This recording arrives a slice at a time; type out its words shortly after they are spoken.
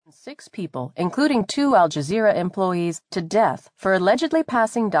6 people, including 2 Al Jazeera employees, to death for allegedly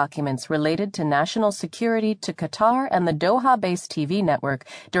passing documents related to national security to Qatar and the Doha-based TV network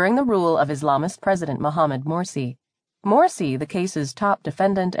during the rule of Islamist President Mohammed Morsi. Morsi, the case's top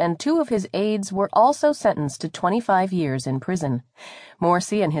defendant, and 2 of his aides were also sentenced to 25 years in prison.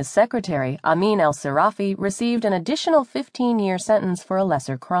 Morsi and his secretary, Amin el-Sarafi, received an additional 15-year sentence for a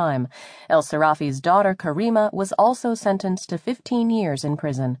lesser crime. El-Sarafi's daughter, Karima, was also sentenced to 15 years in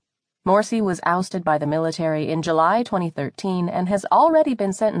prison. Morsi was ousted by the military in July 2013 and has already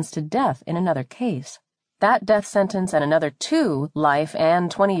been sentenced to death in another case. That death sentence and another 2 life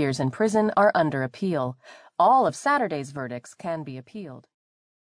and 20 years in prison are under appeal. All of Saturday's verdicts can be appealed.